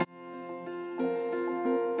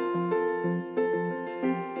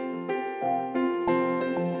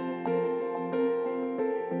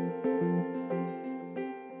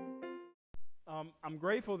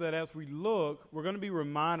grateful that as we look, we're going to be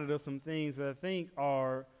reminded of some things that I think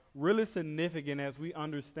are really significant as we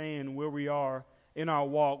understand where we are in our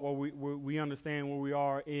walk, where we understand where we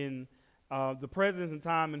are in the presence and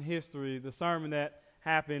time in history. The sermon that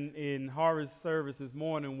happened in Harvest service this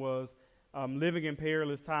morning was living in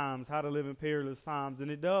perilous times, how to live in perilous times.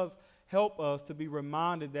 And it does help us to be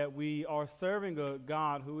reminded that we are serving a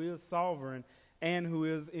God who is sovereign and who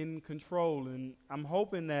is in control. And I'm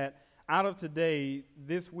hoping that out of today,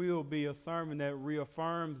 this will be a sermon that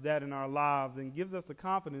reaffirms that in our lives and gives us the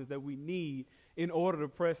confidence that we need in order to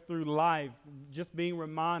press through life, just being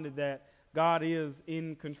reminded that God is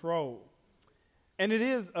in control. And it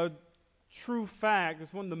is a true fact,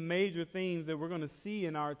 it's one of the major themes that we're going to see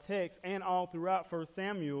in our text and all throughout 1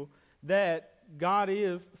 Samuel, that God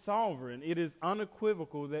is sovereign. It is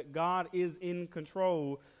unequivocal that God is in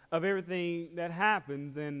control of everything that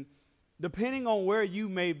happens. And depending on where you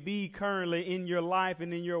may be currently in your life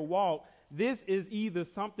and in your walk, this is either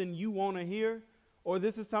something you want to hear or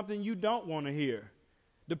this is something you don't want to hear.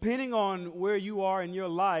 Depending on where you are in your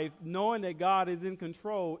life, knowing that God is in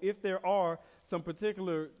control, if there are some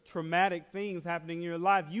particular traumatic things happening in your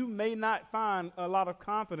life, you may not find a lot of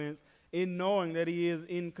confidence in knowing that He is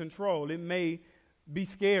in control. It may be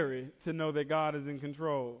scary to know that God is in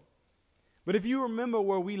control. But if you remember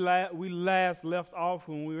where we last left off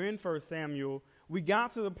when we were in 1 Samuel, we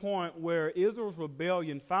got to the point where Israel's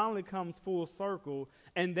rebellion finally comes full circle,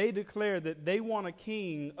 and they declare that they want a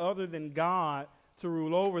king other than God to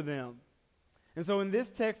rule over them. And so in this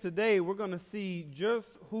text today, we're going to see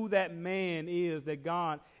just who that man is that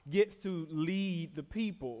God gets to lead the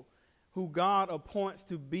people, who God appoints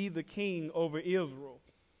to be the king over Israel.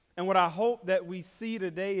 And what I hope that we see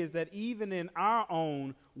today is that even in our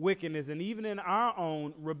own wickedness and even in our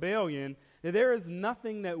own rebellion, that there is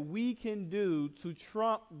nothing that we can do to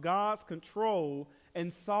trump God's control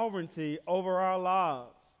and sovereignty over our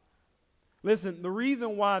lives. Listen, the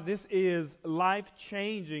reason why this is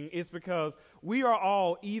life-changing is because we are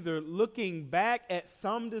all either looking back at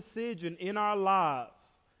some decision in our lives.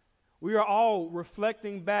 We are all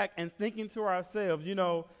reflecting back and thinking to ourselves, you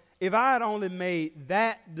know, if I had only made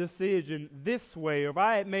that decision this way, or if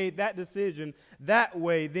I had made that decision that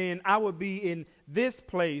way, then I would be in this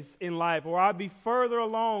place in life, or I'd be further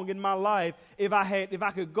along in my life if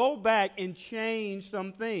I could go back and change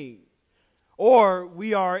some things. Or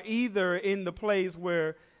we are either in the place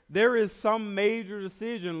where there is some major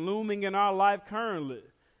decision looming in our life currently,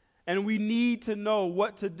 and we need to know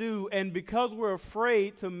what to do, and because we're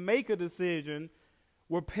afraid to make a decision,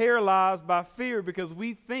 we're paralyzed by fear because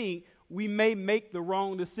we think we may make the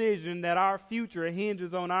wrong decision, that our future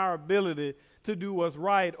hinges on our ability to do what's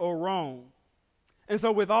right or wrong. And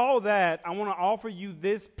so with all that, I want to offer you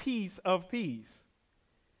this piece of peace.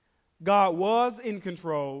 God was in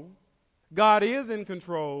control, God is in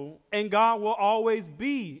control, and God will always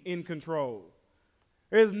be in control.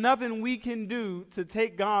 There's nothing we can do to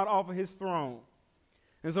take God off of His throne.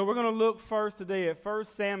 And so we're going to look first today at 1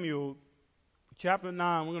 Samuel Chapter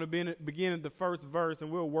 9, we're going to begin at the first verse, and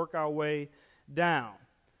we'll work our way down.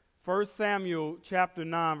 1 Samuel chapter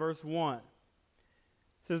 9, verse 1. It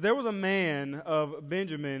says, there was a man of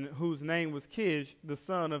Benjamin whose name was Kish, the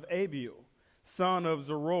son of Abiel, son of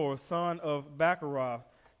Zeror, son of Bacharath,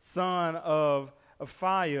 son of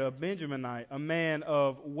Aphiah, a Benjaminite, a man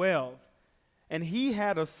of wealth. And he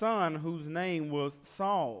had a son whose name was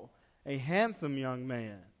Saul, a handsome young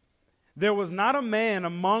man. There was not a man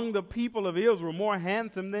among the people of Israel more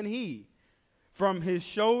handsome than he. From his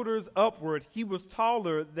shoulders upward, he was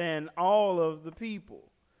taller than all of the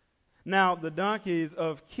people. Now the donkeys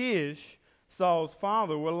of Kish, Saul's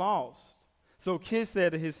father, were lost. So Kish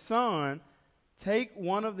said to his son, take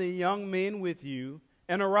one of the young men with you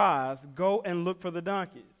and arise, go and look for the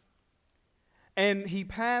donkeys. And he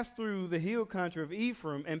passed through the hill country of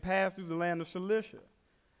Ephraim and passed through the land of Shalisha,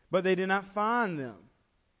 but they did not find them.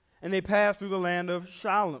 And they passed through the land of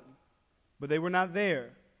Shalom, but they were not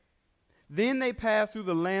there. Then they passed through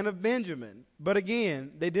the land of Benjamin, but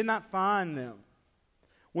again they did not find them.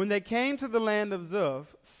 When they came to the land of Zuph,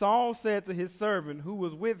 Saul said to his servant who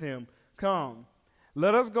was with him, come,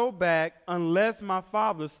 let us go back, unless my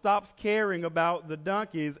father stops caring about the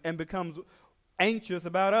donkeys and becomes anxious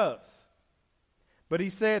about us. But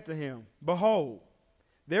he said to him, behold,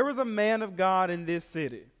 there is a man of God in this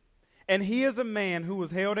city, and he is a man who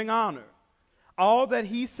is held in honor. All that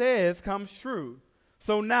he says comes true.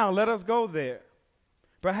 So now let us go there.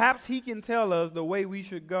 Perhaps he can tell us the way we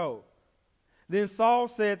should go. Then Saul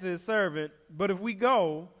said to his servant, but if we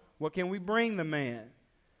go, what can we bring the man?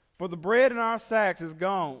 For the bread in our sacks is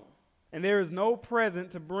gone, and there is no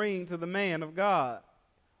present to bring to the man of God.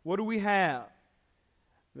 What do we have?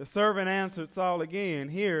 The servant answered Saul again,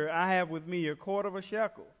 Here I have with me a quarter of a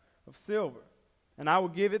shekel of silver, and I will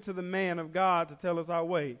give it to the man of God to tell us our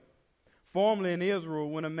way. Formerly in Israel,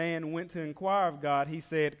 when a man went to inquire of God, he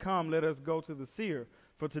said, Come, let us go to the seer,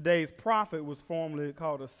 for today's prophet was formerly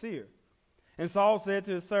called a seer. And Saul said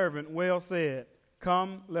to his servant, Well said,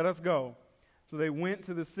 come, let us go. So they went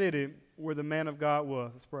to the city where the man of God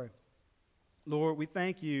was. Let's pray. Lord, we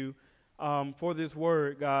thank you for this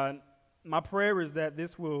word, God. My prayer is that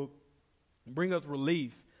this will bring us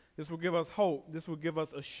relief. This will give us hope. This will give us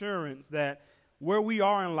assurance that where we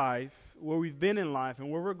are in life, where we've been in life,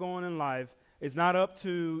 and where we're going in life is not up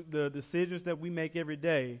to the decisions that we make every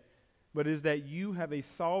day, but is that you have a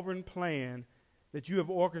sovereign plan that you have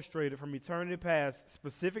orchestrated from eternity past,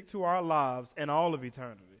 specific to our lives and all of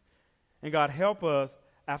eternity. And God, help us,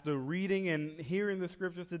 after reading and hearing the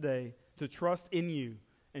scriptures today, to trust in you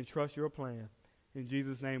and trust your plan. In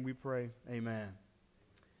Jesus' name we pray, amen.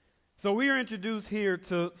 So we are introduced here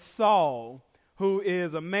to Saul, who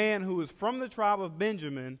is a man who is from the tribe of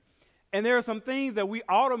Benjamin. And there are some things that we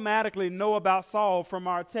automatically know about Saul from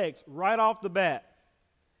our text right off the bat.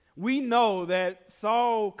 We know that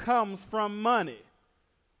Saul comes from money.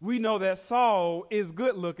 We know that Saul is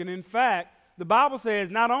good looking. In fact, the Bible says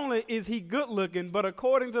not only is he good looking, but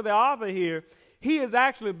according to the author here, he is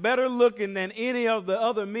actually better looking than any of the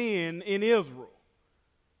other men in Israel.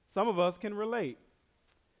 Some of us can relate.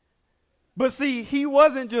 But see, he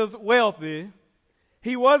wasn't just wealthy.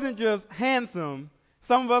 He wasn't just handsome.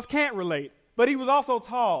 Some of us can't relate. But he was also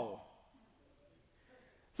tall.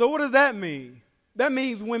 So what does that mean? That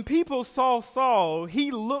means when people saw Saul,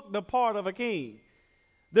 he looked the part of a king.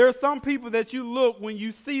 There are some people that you look when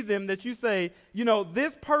you see them that you say, you know,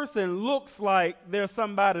 this person looks like they're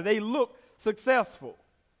somebody. They look successful.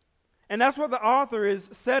 And that's what the author is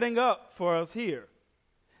setting up for us here.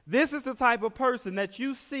 This is the type of person that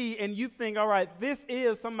you see and you think, all right, this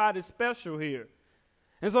is somebody special here.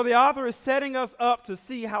 And so the author is setting us up to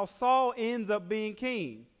see how Saul ends up being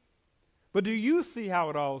king. But do you see how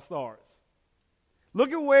it all starts?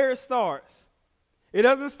 Look at where it starts. It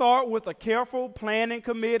doesn't start with a careful planning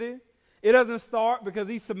committee. It doesn't start because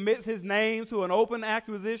he submits his name to an open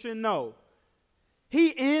acquisition. No.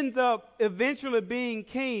 He ends up eventually being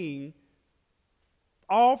king,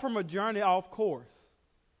 all from a journey off course.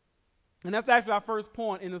 And that's actually our first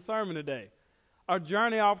point in the sermon today, a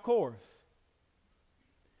journey off course.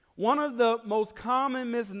 One of the most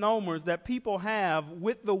common misnomers that people have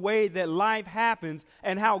with the way that life happens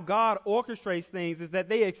and how God orchestrates things is that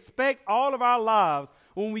they expect all of our lives,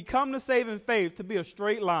 when we come to saving faith, to be a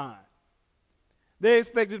straight line. They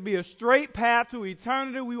expect it to be a straight path to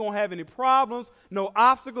eternity. We won't have any problems, no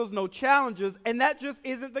obstacles, no challenges, and that just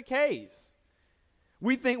isn't the case.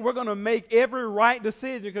 We think we're going to make every right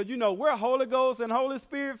decision because, you know, we're Holy Ghost and Holy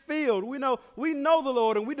Spirit filled. We know the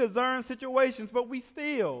Lord and we discern situations, but we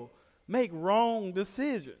still make wrong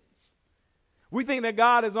decisions. We think that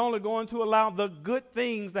God is only going to allow the good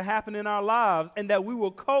things to happen in our lives and that we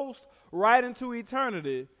will coast right into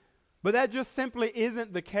eternity, but that just simply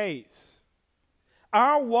isn't the case.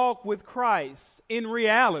 Our walk with Christ, in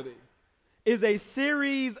reality, is a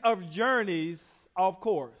series of journeys off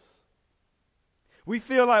course. We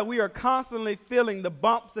feel like we are constantly feeling the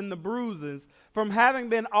bumps and the bruises from having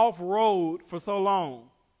been off-road for so long.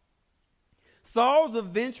 Saul's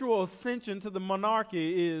eventual ascension to the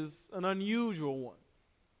monarchy is an unusual one.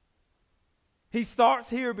 He starts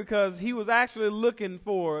here because he was actually looking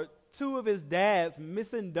for two of his dad's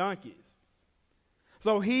missing donkeys.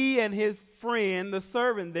 So he and his friend, the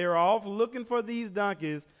servant, they're off looking for these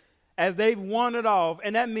donkeys as they've wandered off.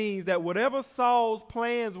 And that means that whatever Saul's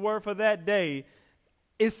plans were for that day,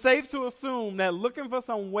 it's safe to assume that looking for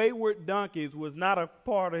some wayward donkeys was not a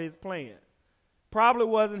part of his plan. Probably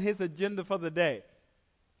wasn't his agenda for the day.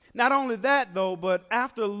 Not only that, though, but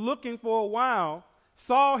after looking for a while,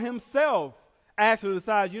 Saul himself actually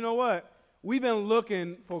decides, you know what? We've been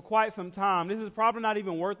looking for quite some time. This is probably not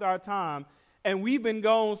even worth our time. And we've been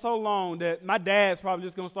gone so long that my dad's probably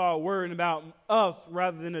just going to start worrying about us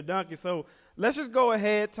rather than the donkey. So let's just go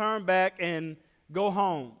ahead, turn back, and go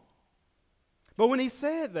home. But when he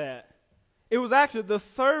said that, it was actually the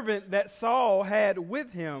servant that Saul had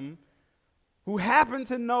with him who happened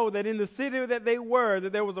to know that in the city that they were,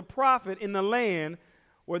 that there was a prophet in the land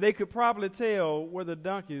where they could probably tell where the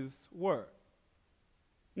donkeys were.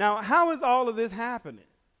 Now, how is all of this happening?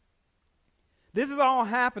 This is all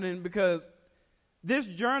happening because this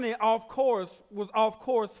journey off course was off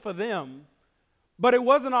course for them, but it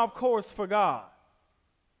wasn't off course for God.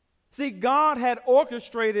 See, God had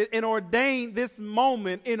orchestrated and ordained this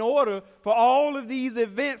moment in order for all of these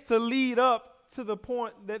events to lead up to the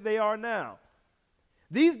point that they are now.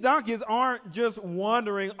 These donkeys aren't just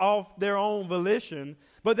wandering off their own volition,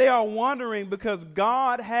 but they are wandering because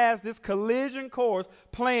God has this collision course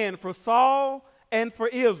planned for Saul and for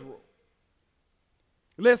Israel.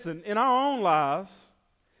 Listen, in our own lives,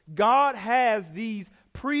 God has these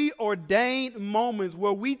preordained moments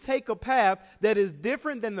where we take a path that is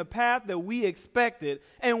different than the path that we expected.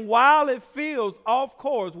 And while it feels off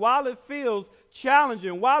course, while it feels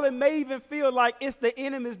challenging, while it may even feel like it's the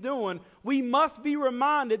enemy's doing, we must be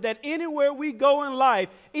reminded that anywhere we go in life,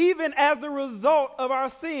 even as the result of our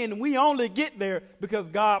sin, we only get there because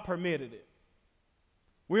God permitted it.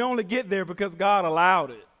 We only get there because God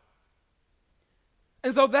allowed it.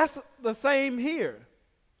 And so that's the same here.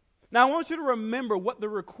 Now, I want you to remember what the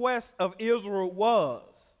request of Israel was.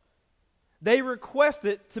 They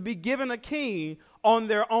requested to be given a king on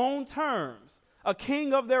their own terms, a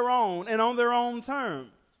king of their own and on their own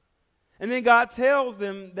terms. And then God tells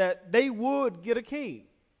them that they would get a king.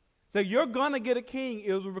 So you're going to get a king,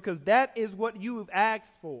 Israel, because that is what you have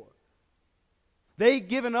asked for. They'd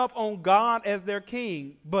given up on God as their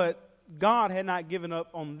king, but God had not given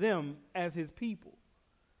up on them as his people.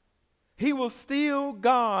 He was still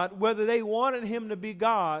God whether they wanted him to be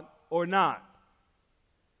God or not.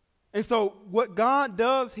 And so what God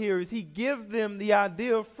does here is he gives them the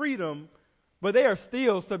idea of freedom, but they are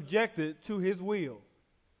still subjected to his will.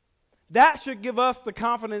 That should give us the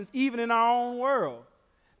confidence even in our own world.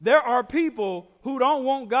 There are people who don't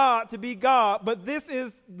want God to be God, but this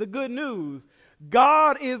is the good news.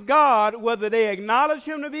 God is God whether they acknowledge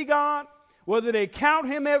him to be God, whether they count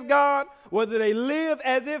him as God, whether they live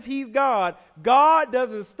as if he's God. God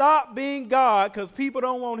doesn't stop being God because people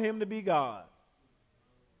don't want him to be God.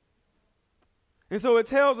 And so it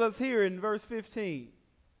tells us here in verse 15,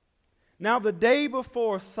 now the day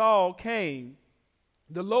before Saul came,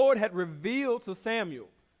 the Lord had revealed to Samuel,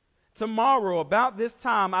 tomorrow about this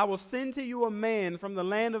time I will send to you a man from the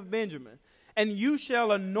land of Benjamin, and you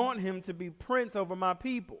shall anoint him to be prince over my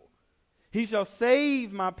people. He shall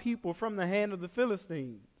save my people from the hand of the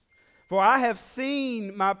Philistines. For I have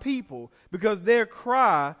seen my people, because their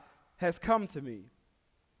cry has come to me.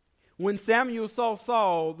 When Samuel saw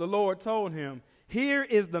Saul, the Lord told him, here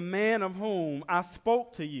is the man of whom I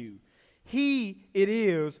spoke to you. He it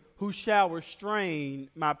is who shall restrain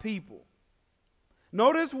my people.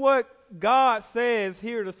 Notice what God says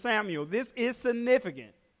here to Samuel. This is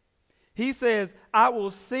significant. He says, I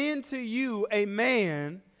will send to you a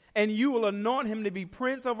man, and you will anoint him to be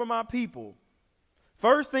prince over my people.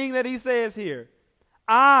 First thing that he says here,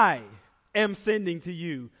 I am sending to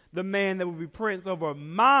you the man that will be prince over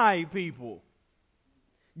my people.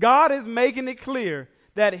 God is making it clear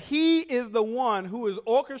that he is the one who is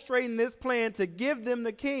orchestrating this plan to give them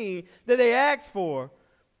the king that they asked for,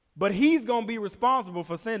 but he's going to be responsible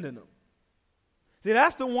for sending them. See,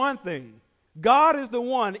 that's the one thing. God is the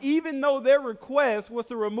one, even though their request was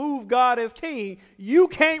to remove God as king, you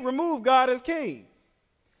can't remove God as king.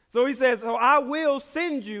 So he says, so I will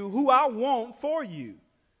send you who I want for you.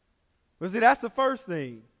 But see, that's the first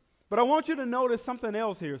thing. But I want you to notice something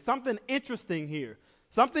else here, something interesting here,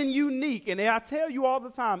 something unique. And I tell you all the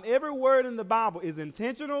time, every word in the Bible is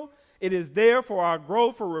intentional. It is there for our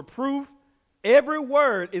growth, for reproof. Every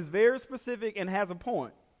word is very specific and has a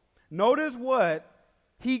point. Notice what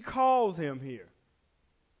he calls him here.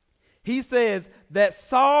 He says that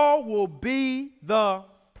Saul will be the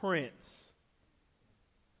prince.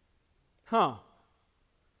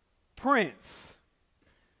 Prince.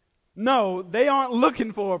 No, they aren't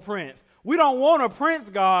looking for a prince. We don't want a prince,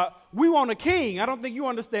 God. We want a king. I don't think you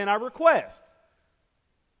understand our request.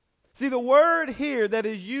 See, the word here that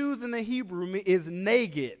is used in the Hebrew is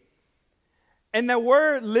neged. And that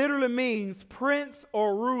word literally means prince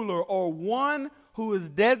or ruler or one who is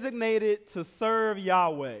designated to serve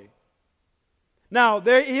Yahweh. Now,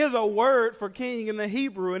 there is a word for king in the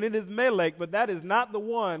Hebrew, and it is melech, but that is not the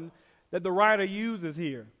one that the writer uses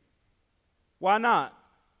here. Why not?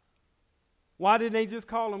 Why didn't they just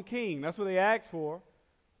call him king? That's what they asked for.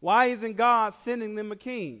 Why isn't God sending them a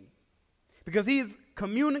king? Because he's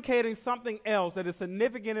communicating something else that is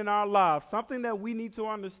significant in our lives, something that we need to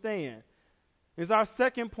understand. It's our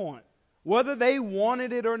second point. Whether they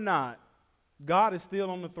wanted it or not, God is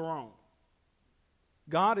still on the throne.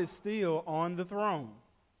 God is still on the throne.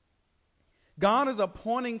 God is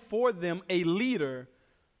appointing for them a leader,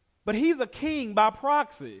 but he's a king by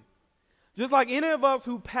proxy. Just like any of us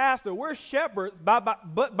who pastor, we're shepherds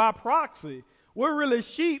but by proxy. We're really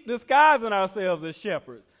sheep disguising ourselves as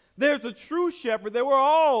shepherds. There's a true shepherd that we're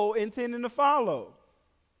all intending to follow.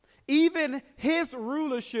 Even his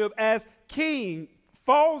rulership as king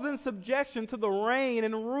falls in subjection to the reign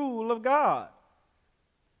and rule of God.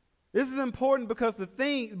 This is important because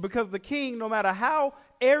the king, no matter how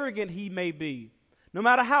arrogant he may be, no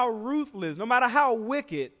matter how ruthless, no matter how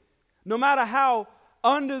wicked, no matter how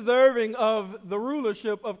undeserving of the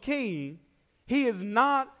rulership of king, he is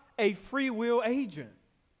not a free will agent.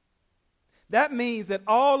 That means that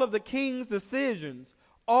all of the king's decisions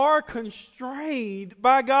are constrained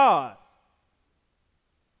by God.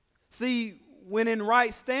 See, when in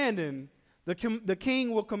right standing, the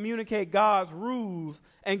king will communicate God's rules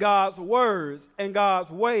and God's words and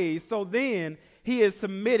God's ways. So then he is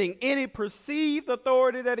submitting any perceived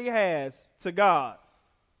authority that he has to God.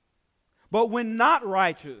 But when not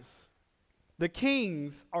righteous, the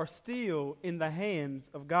kings are still in the hands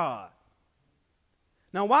of God.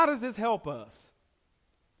 Now, why does this help us?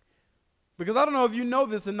 Because I don't know if you know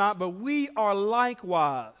this or not, but we are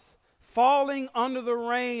likewise falling under the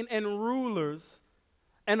reign and rulers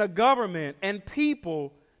and a government and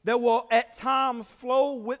people that will at times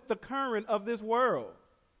flow with the current of this world.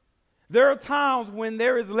 There are times when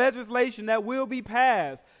there is legislation that will be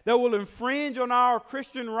passed that will infringe on our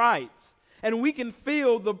Christian rights, and we can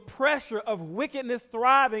feel the pressure of wickedness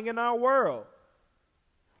thriving in our world.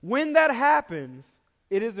 When that happens,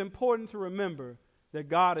 it is important to remember that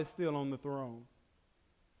God is still on the throne.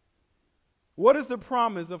 What is the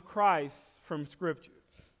promise of Christ from Scripture?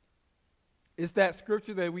 It's that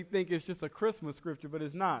scripture that we think is just a Christmas scripture, but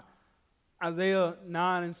it's not. Isaiah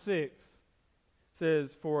 9:6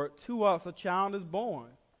 says, "For to us a child is born,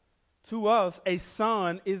 to us a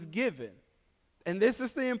son is given." And this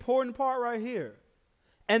is the important part right here.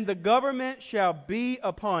 "And the government shall be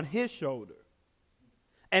upon his shoulder,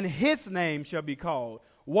 and his name shall be called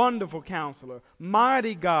Wonderful Counselor,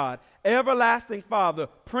 Mighty God, Everlasting Father,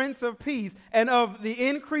 Prince of Peace. And of the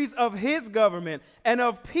increase of his government and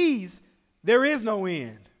of peace there is no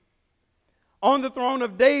end. On the throne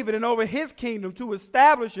of David and over his kingdom, to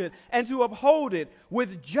establish it and to uphold it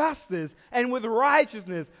with justice and with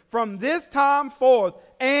righteousness from this time forth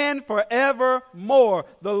and forevermore.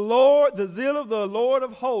 The zeal of the Lord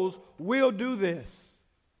of hosts will do this."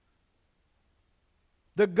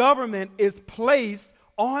 The government is placed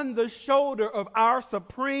on the shoulder of our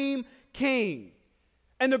supreme king.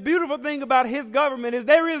 And the beautiful thing about his government is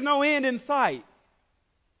there is no end in sight.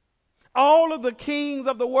 All of the kings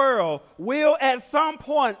of the world will at some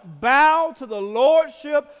point bow to the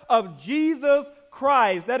lordship of Jesus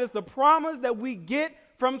Christ. That is the promise that we get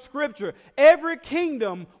from Scripture. Every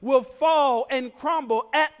kingdom will fall and crumble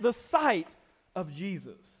at the sight of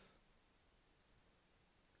Jesus.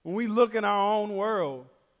 When we look in our own world,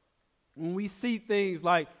 when we see things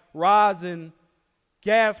like rising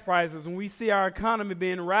gas prices, when we see our economy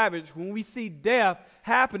being ravaged, when we see death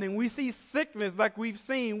happening, we see sickness like we've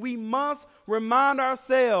seen, we must remind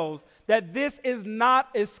ourselves that this is not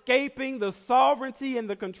escaping the sovereignty and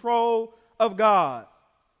the control of God.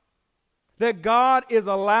 That God is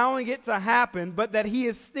allowing it to happen, but that he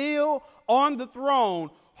is still on the throne,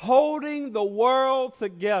 holding the world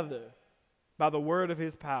together by the word of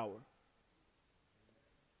his power.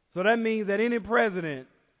 So that means that any president,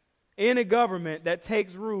 any government that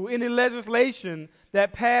takes rule, any legislation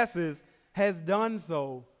that passes has done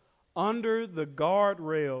so under the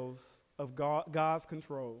guardrails of God's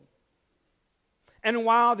control. And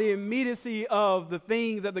while the immediacy of the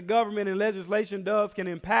things that the government and legislation does can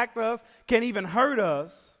impact us, can even hurt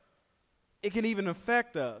us, it can even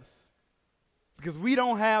affect us because we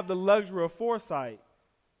don't have the luxury of foresight.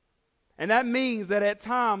 And that means that at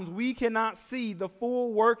times we cannot see the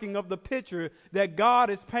full working of the picture that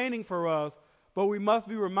God is painting for us, but we must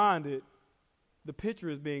be reminded the picture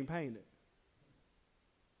is being painted.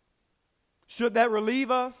 Should that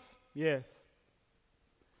relieve us? Yes.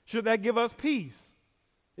 Should that give us peace?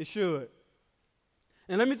 It should.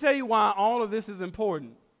 And let me tell you why all of this is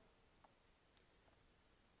important.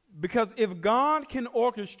 Because if God can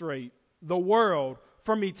orchestrate the world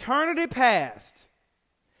from eternity past,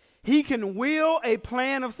 he can will a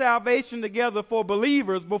plan of salvation together for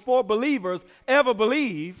believers before believers ever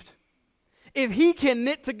believed. If he can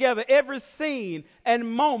knit together every scene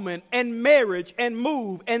and moment and marriage and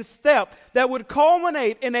move and step that would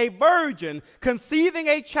culminate in a virgin conceiving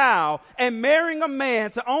a child and marrying a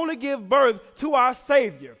man to only give birth to our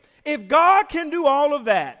Savior, if God can do all of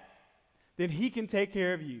that, then he can take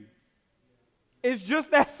care of you. It's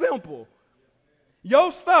just that simple.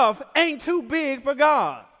 Your stuff ain't too big for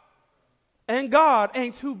God. And God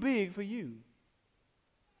ain't too big for you.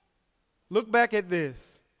 Look back at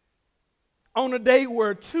this. On a day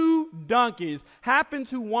where 2 donkeys happen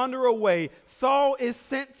to wander away, Saul is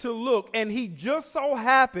sent to look, and he just so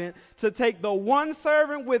happened to take the one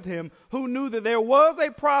servant with him who knew that there was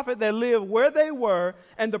a prophet that lived where they were,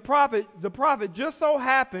 and the prophet just so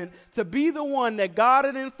happened to be the one that God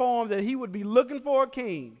had informed that he would be looking for a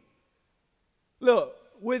king. Look,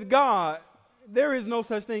 with God, there is no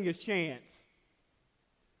such thing as chance.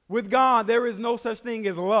 With God, there is no such thing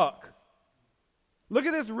as luck. Look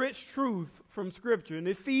at this rich truth from Scripture in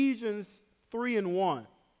Ephesians 3:1.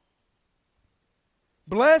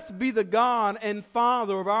 Blessed be the God and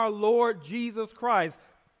Father of our Lord Jesus Christ,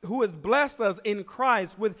 who has blessed us in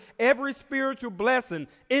Christ with every spiritual blessing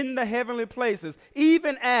in the heavenly places,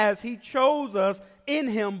 even as he chose us in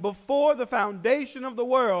him before the foundation of the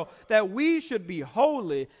world, that we should be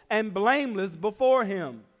holy and blameless before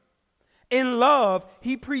him. In love,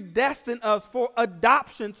 he predestined us for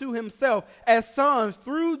adoption to himself as sons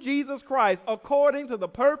through Jesus Christ, according to the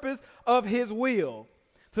purpose of his will,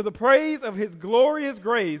 to the praise of his glorious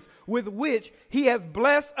grace, with which he has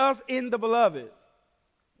blessed us in the beloved.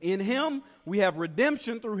 In him we have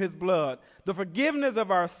redemption through his blood, the forgiveness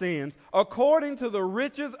of our sins, according to the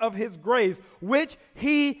riches of his grace, which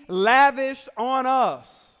he lavished on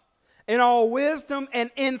us in all wisdom and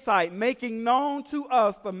insight, making known to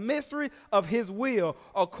us the mystery of his will,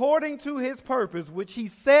 according to his purpose, which he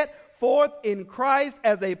set forth in Christ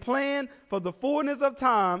as a plan for the fullness of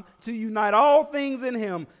time, to unite all things in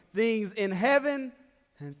him, things in heaven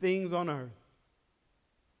and things on earth.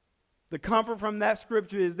 The comfort from that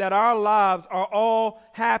scripture is that our lives are all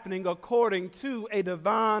happening according to a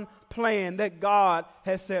divine plan that God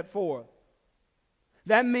has set forth.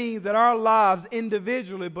 That means that our lives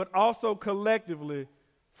individually, but also collectively,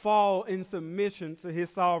 fall in submission to his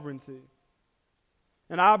sovereignty.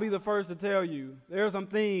 And I'll be the first to tell you, there are some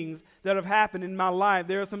things that have happened in my life.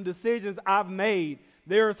 There are some decisions I've made.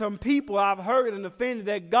 There are some people I've hurt and offended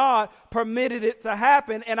that God permitted it to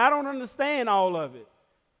happen, and I don't understand all of it.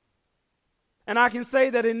 And I can say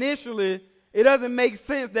that initially, it doesn't make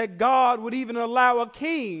sense that God would even allow a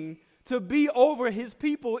king to be over his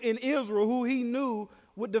people in Israel who he knew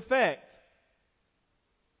would defect.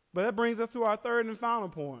 But that brings us to our third and final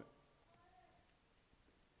point.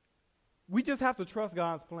 We just have to trust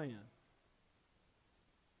God's plan.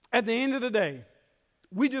 At the end of the day,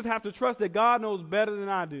 we just have to trust that God knows better than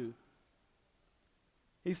I do.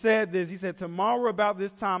 He said this, he said, tomorrow about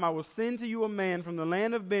this time I will send to you a man from the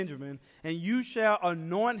land of Benjamin, and you shall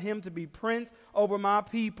anoint him to be prince over my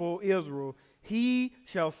people Israel. He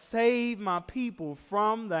shall save my people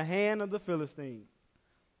from the hand of the Philistines.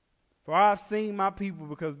 For I have seen my people,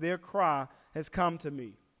 because their cry has come to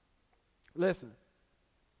me. Listen,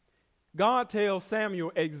 God tells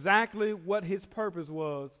Samuel exactly what his purpose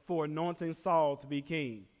was for anointing Saul to be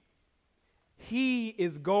king. He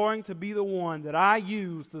is going to be the one that I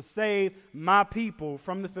use to save my people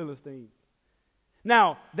from the Philistines.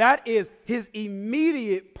 Now, that is his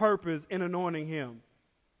immediate purpose in anointing him.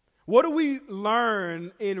 What do we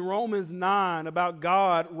learn in Romans 9 about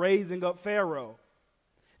God raising up Pharaoh?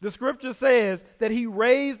 The scripture says that he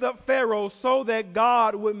raised up Pharaoh so that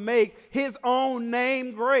God would make his own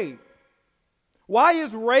name great. Why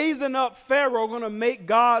is raising up Pharaoh going to make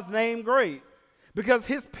God's name great? Because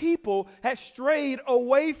his people had strayed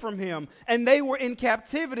away from him, and they were in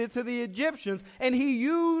captivity to the Egyptians, and he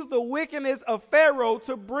used the wickedness of Pharaoh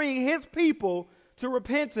to bring his people to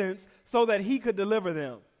repentance so that he could deliver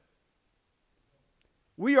them.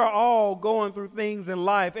 We are all going through things in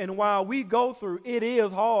life, and while we go through, it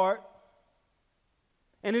is hard.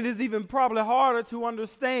 And it is even probably harder to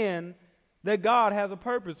understand that God has a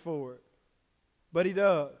purpose for it. But he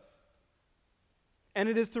does. And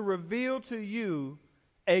it is to reveal to you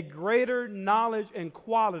a greater knowledge and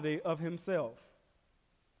quality of himself.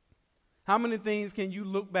 How many things can you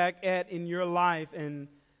look back at in your life and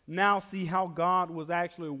now see how God was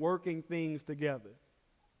actually working things together?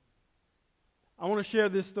 I want to share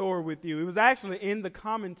this story with you. It was actually in the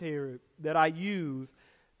commentary that I used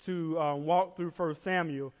to walk through 1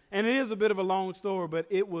 Samuel. And it is a bit of a long story, but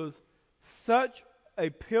it was such a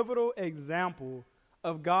pivotal example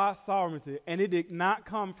of God's sovereignty, and it did not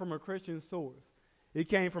come from a Christian source. It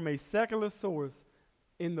came from a secular source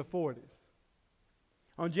in the 40s.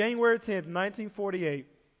 On January 10th, 1948,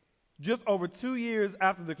 just over 2 years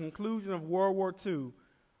after the conclusion of World War II,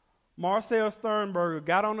 Marcel Sternberger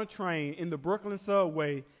got on a train in the Brooklyn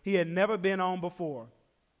subway he had never been on before.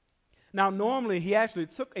 Now, normally he actually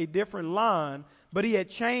took a different line, but he had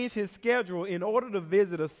changed his schedule in order to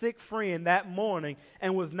visit a sick friend that morning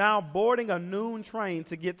and was now boarding a noon train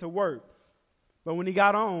to get to work. But when he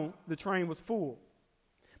got on, the train was full.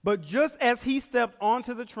 But just as he stepped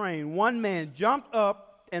onto the train, one man jumped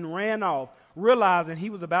up and ran off, realizing he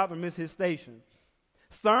was about to miss his station.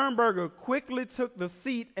 Sternberger quickly took the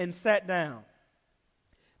seat and sat down.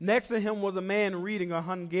 Next to him was a man reading a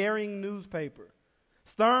Hungarian newspaper.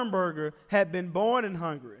 Sternberger had been born in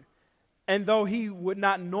Hungary, and though he would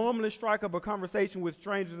not normally strike up a conversation with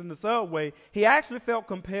strangers in the subway, he actually felt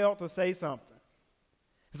compelled to say something.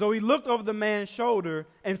 So he looked over the man's shoulder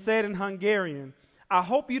and said in Hungarian, "I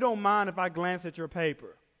hope you don't mind if I glance at your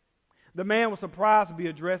paper." The man was surprised to be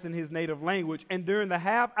addressed in his native language, and during the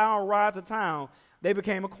half-hour ride to town, they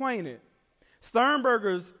became acquainted.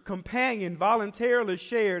 Sternberger's companion voluntarily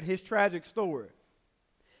shared his tragic story.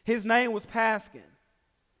 His name was Paskin,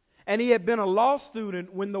 and he had been a law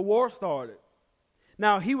student when the war started.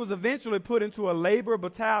 Now, he was eventually put into a labor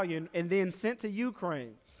battalion and then sent to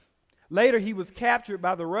Ukraine. Later, he was captured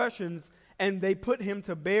by the Russians, and they put him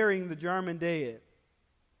to burying the German dead.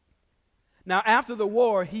 Now, after the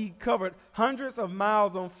war, he covered hundreds of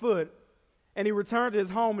miles on foot, and he returned to his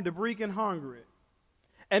home in Debrecen, Hungary,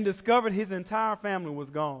 and discovered his entire family was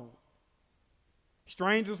gone.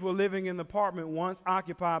 Strangers were living in the apartment once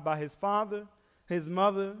occupied by his father, his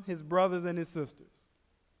mother, his brothers, and his sisters.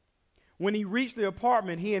 When he reached the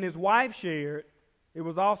apartment he and his wife shared, it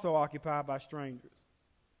was also occupied by strangers.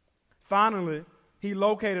 Finally, he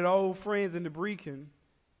located old friends in Debrecen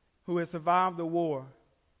who had survived the war.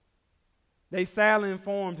 They sadly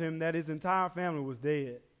informed him that his entire family was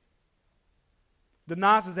dead. The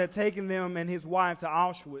Nazis had taken them and his wife to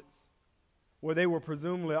Auschwitz, where they were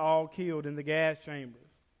presumably all killed in the gas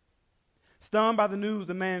chambers. Stunned by the news,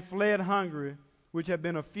 the man fled Hungary, which had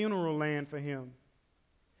been a funeral land for him.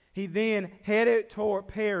 He then headed toward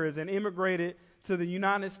Paris and immigrated to the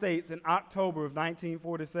United States in October of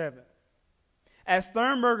 1947. As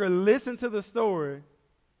Sternberger listened to the story,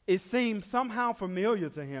 it seemed somehow familiar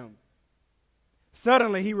to him.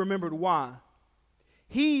 Suddenly, he remembered why.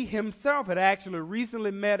 He himself had actually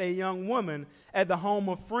recently met a young woman at the home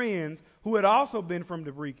of friends who had also been from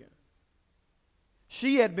Debrecen.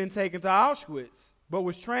 She had been taken to Auschwitz, but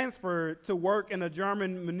was transferred to work in a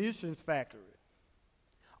German munitions factory.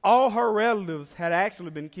 All her relatives had actually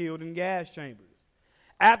been killed in gas chambers.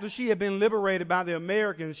 After she had been liberated by the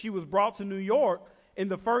Americans, she was brought to New York in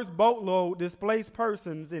the first boatload displaced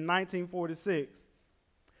persons in 1946.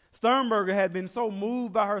 Sternberger had been so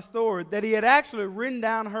moved by her story that he had actually written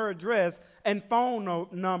down her address and phone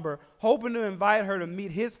number, hoping to invite her to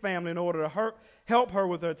meet his family in order to help her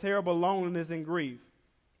with her terrible loneliness and grief.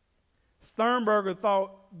 Sternberger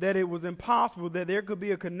thought that it was impossible that there could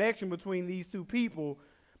be a connection between these two people,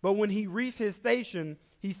 but when he reached his station,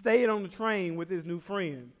 he stayed on the train with his new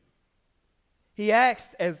friend. He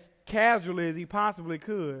asked as casually as he possibly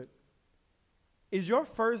could, "Is your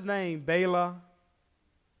first name Bela?"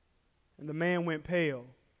 And the man went pale.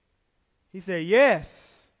 He said,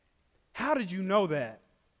 "Yes. How did you know that?"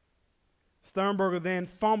 Sternberger then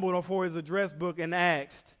fumbled for his address book and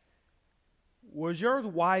asked, "Was your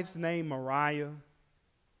wife's name Mariah?"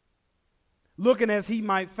 Looking as he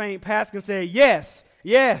might faint, Paskin said, "Yes,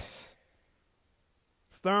 yes."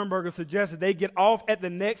 Sternberger suggested they get off at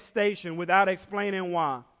the next station without explaining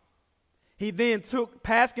why. He then took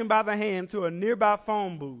Paskin by the hand to a nearby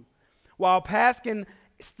phone booth. While Paskin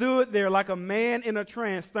stood there like a man in a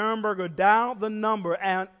trance, Sternberger dialed the number,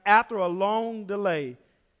 and after a long delay,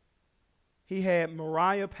 he had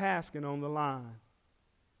Mariah Paskin on the line.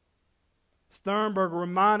 Sternberger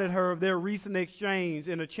reminded her of their recent exchange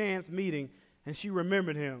in a chance meeting, and she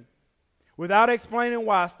remembered him. Without explaining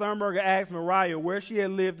why, Sternberger asked Mariah where she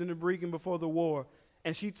had lived in Debrecen before the war,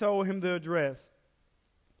 and she told him the address.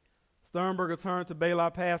 Sternberger turned to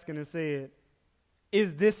Bela Paskin and said,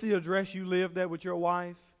 "Is this the address you lived at with your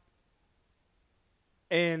wife?"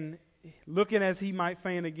 And looking as he might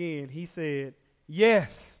faint again, he said,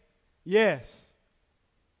 "Yes, yes."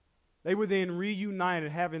 They were then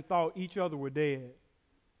reunited, having thought each other were dead.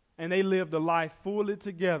 And they lived a life fully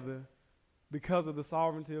together because of the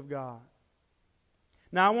sovereignty of God.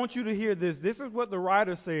 Now, I want you to hear this. This is what the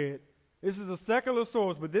writer said. This is a secular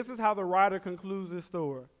source, but this is how the writer concludes this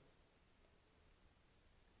story.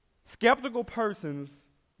 Skeptical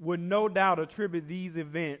persons would no doubt attribute these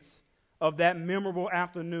events of that memorable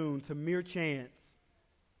afternoon to mere chance,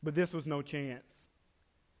 but this was no chance.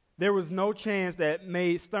 There was no chance that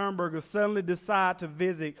made Sternberger suddenly decide to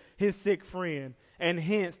visit his sick friend and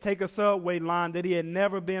hence take a subway line that he had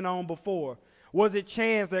never been on before. Was it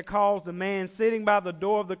chance that caused the man sitting by the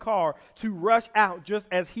door of the car to rush out just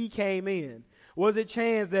as he came in? Was it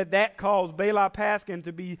chance that caused Bela Paskin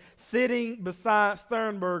to be sitting beside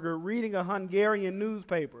Sternberger reading a Hungarian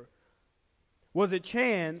newspaper? Was it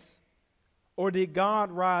chance, or did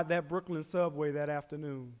God ride that Brooklyn subway that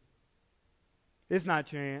afternoon? It's not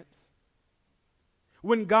chance.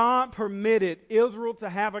 When God permitted Israel to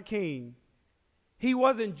have a king, he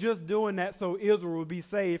wasn't just doing that so Israel would be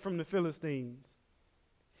saved from the Philistines.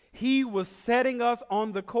 He was setting us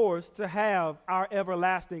on the course to have our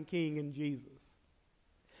everlasting king in Jesus.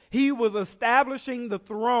 He was establishing the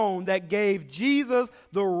throne that gave Jesus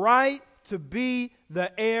the right to be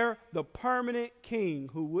the heir, the permanent king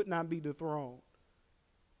who would not be dethroned.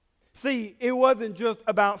 See, it wasn't just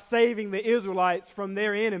about saving the Israelites from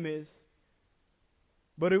their enemies,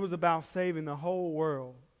 but it was about saving the whole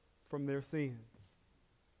world from their sins.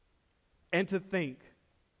 And to think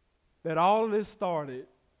that all of this started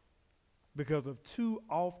because of two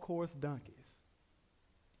off-course donkeys.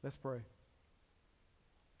 Let's pray.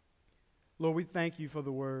 Lord, we thank you for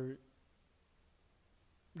the word.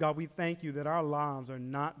 God, we thank you that our lives are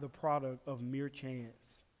not the product of mere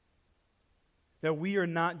chance. That we are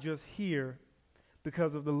not just here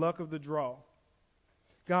because of the luck of the draw.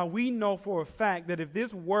 God, we know for a fact that if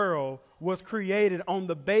this world was created on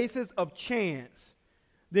the basis of chance,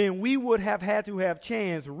 then we would have had to have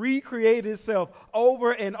chance recreate itself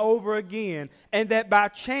over and over again. And that by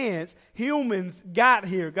chance, humans got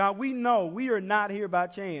here. God, we know we are not here by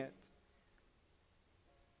chance.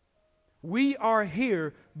 We are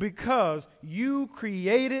here because you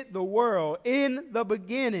created the world in the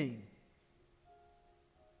beginning.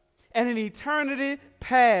 And in eternity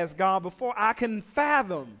past, God, before I can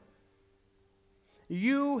fathom,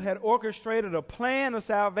 you had orchestrated a plan of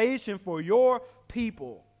salvation for your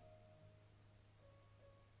people.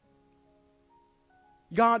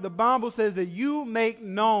 God, the Bible says that you make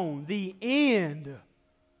known the end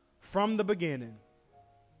from the beginning.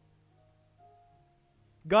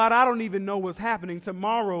 God, I don't even know what's happening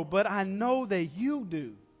tomorrow, but I know that you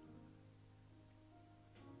do.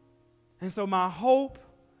 And so my hope,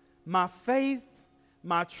 my faith,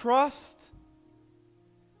 my trust,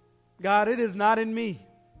 God, it is not in me.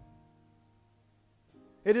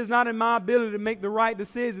 It is not in my ability to make the right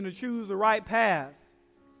decision, to choose the right path,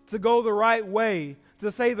 to go the right way,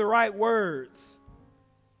 to say the right words.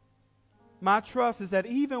 My trust is that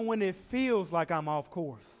even when it feels like I'm off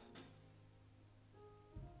course,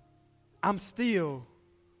 I'm still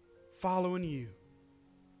following you.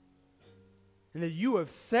 And that you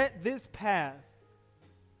have set this path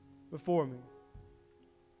before me.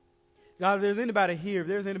 God, if there's anybody here, if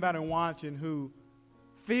there's anybody watching who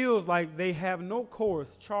feels like they have no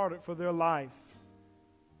course charted for their life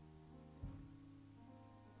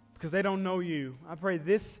because they don't know you, I pray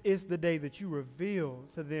this is the day that you reveal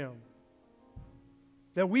to them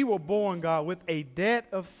that we were born, God, with a debt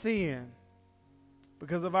of sin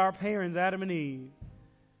because of our parents, Adam and Eve.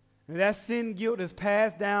 And that sin guilt is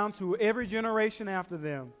passed down to every generation after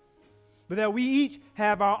them. But that we each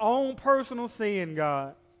have our own personal sin,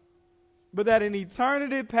 God. But that in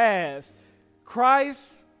eternity past,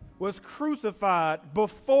 Christ was crucified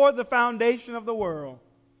before the foundation of the world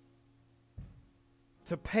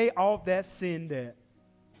to pay off that sin debt.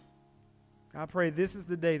 I pray this is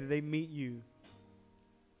the day that they meet you.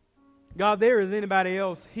 God, there is anybody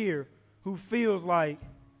else here who feels like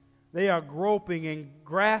they are groping and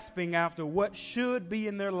grasping after what should be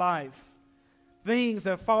in their life. Things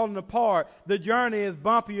have fallen apart. The journey is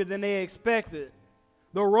bumpier than they expected.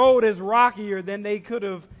 The road is rockier than they could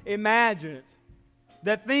have imagined.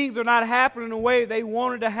 That things are not happening the way they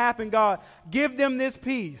wanted to happen, God. Give them this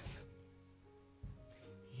peace.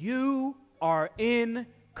 You are in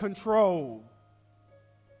control.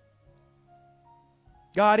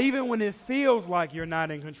 God, even when it feels like you're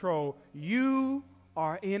not in control, you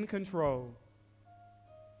are in control.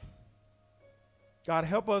 God,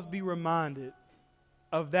 help us be reminded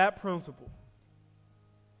of that principle.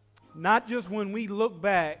 Not just when we look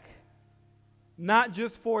back, not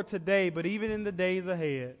just for today, but even in the days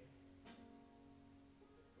ahead.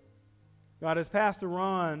 God, as Pastor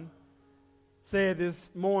Ron said this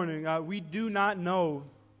morning, we do not know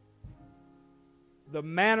the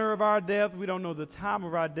manner of our death. We don't know the time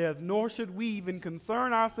of our death, nor should we even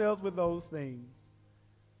concern ourselves with those things.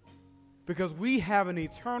 Because we have an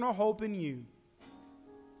eternal hope in you.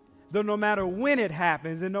 Though no matter when it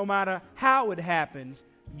happens and no matter how it happens,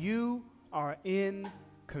 you are in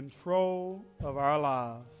control of our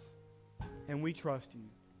lives. And we trust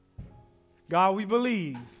you. God, we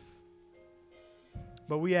believe,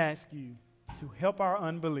 but we ask you to help our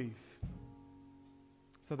unbelief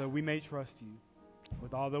so that we may trust you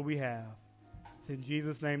with all that we have. It's in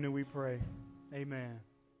Jesus' name that we pray. Amen.